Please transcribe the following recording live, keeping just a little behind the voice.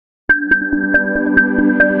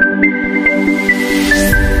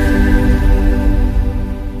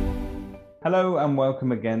Hello and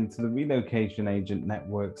welcome again to the Relocation Agent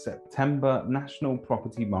Network September National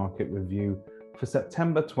Property Market Review for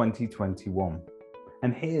September 2021.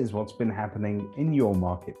 And here's what's been happening in your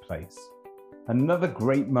marketplace. Another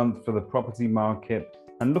great month for the property market,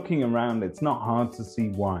 and looking around, it's not hard to see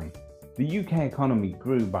why. The UK economy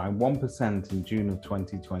grew by 1% in June of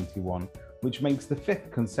 2021, which makes the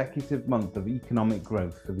fifth consecutive month of economic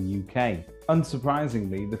growth for the UK.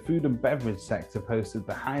 Unsurprisingly, the food and beverage sector posted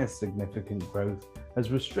the highest significant growth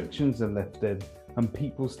as restrictions are lifted and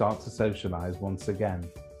people start to socialise once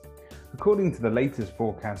again. According to the latest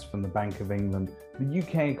forecast from the Bank of England, the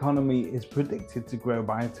UK economy is predicted to grow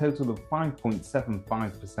by a total of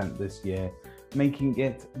 5.75% this year, making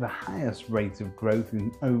it the highest rate of growth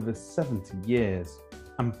in over 70 years.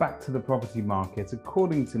 And back to the property market,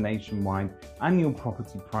 according to Nationwide, annual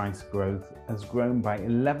property price growth has grown by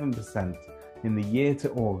 11% in the year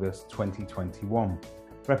to August 2021,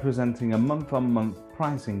 representing a month-on-month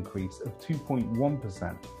price increase of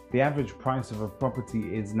 2.1%. The average price of a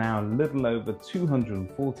property is now a little over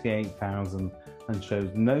 $248,000 and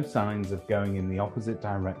shows no signs of going in the opposite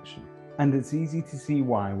direction. And it's easy to see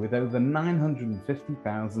why, with over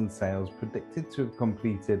 950,000 sales predicted to have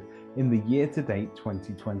completed in the year-to-date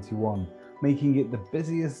 2021, making it the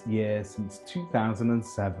busiest year since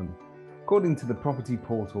 2007. According to the property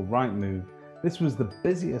portal Rightmove, this was the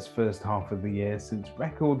busiest first half of the year since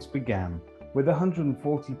records began, with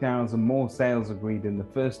 140,000 more sales agreed in the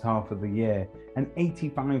first half of the year and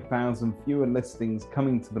 85,000 fewer listings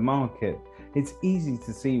coming to the market. It's easy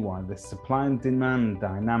to see why this supply and demand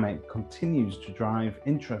dynamic continues to drive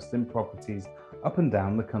interest in properties up and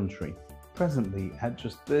down the country. Presently, at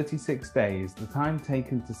just 36 days, the time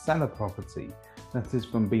taken to sell a property, that is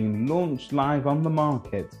from being launched live on the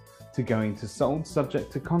market to going to sold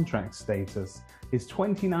subject to contract status, is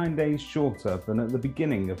 29 days shorter than at the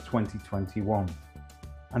beginning of 2021.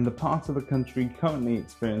 And the part of the country currently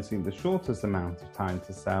experiencing the shortest amount of time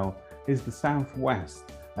to sell is the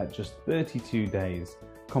southwest at just 32 days,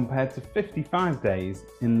 compared to 55 days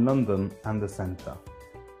in London and the centre.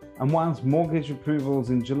 And whilst mortgage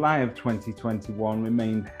approvals in July of 2021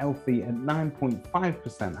 remained healthy at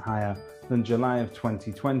 9.5% higher than July of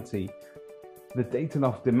 2020, the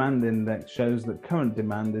Dataloft demand index shows that current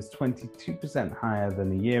demand is 22% higher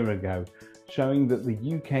than a year ago, showing that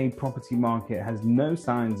the UK property market has no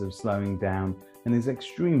signs of slowing down and is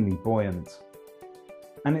extremely buoyant.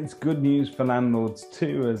 And it's good news for landlords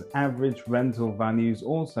too, as average rental values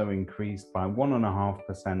also increased by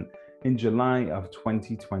 1.5% in July of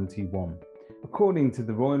 2021. According to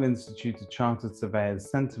the Royal Institute of Chartered Surveyors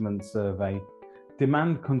Sentiment Survey,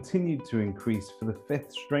 demand continued to increase for the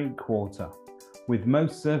fifth straight quarter, with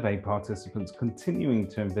most survey participants continuing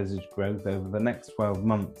to envisage growth over the next 12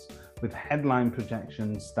 months, with headline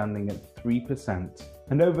projections standing at 3%.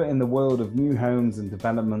 And over in the world of new homes and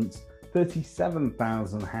developments,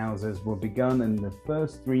 37,000 houses were begun in the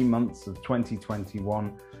first 3 months of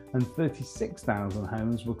 2021, and 36,000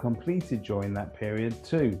 homes were completed during that period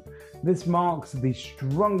too. This marks the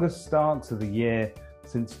strongest start to the year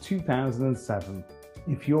since 2007.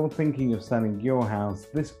 If you're thinking of selling your house,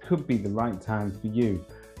 this could be the right time for you,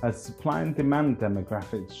 as supply and demand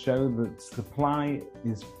demographics show that supply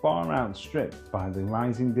is far outstripped by the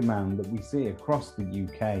rising demand that we see across the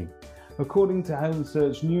UK. According to Home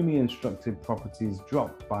Search, newly instructed properties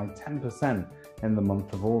dropped by 10% in the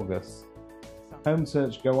month of August. Home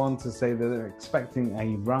Search go on to say that they're expecting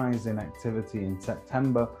a rise in activity in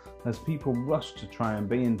September as people rush to try and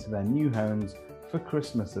be into their new homes for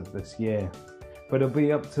Christmas of this year. But it'll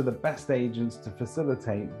be up to the best agents to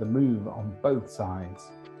facilitate the move on both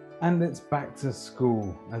sides. And it's back to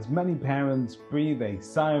school, as many parents breathe a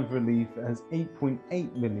sigh of relief as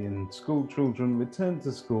 8.8 million school children return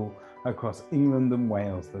to school across England and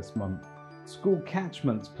Wales this month. School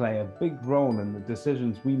catchments play a big role in the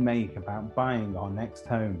decisions we make about buying our next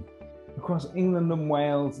home. Across England and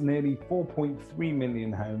Wales, nearly 4.3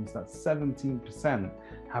 million homes, that's 17%,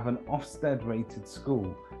 have an Ofsted rated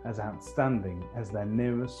school as outstanding as their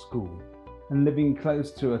nearest school. And living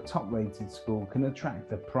close to a top rated school can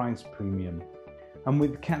attract a price premium. And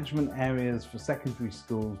with catchment areas for secondary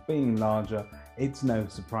schools being larger, it's no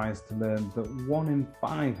surprise to learn that 1 in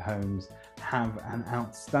 5 homes have an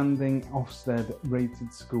outstanding Ofsted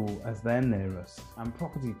rated school as their nearest. And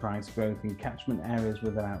property price growth in catchment areas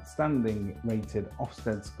with an outstanding rated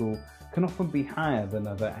Ofsted school can often be higher than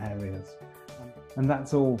other areas. And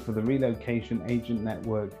that's all for the Relocation Agent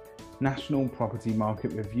Network National Property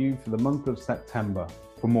Market Review for the month of September.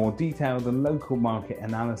 For more detailed and local market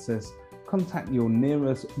analysis, contact your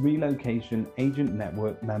nearest Relocation Agent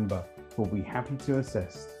Network member, who will be happy to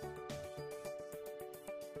assist.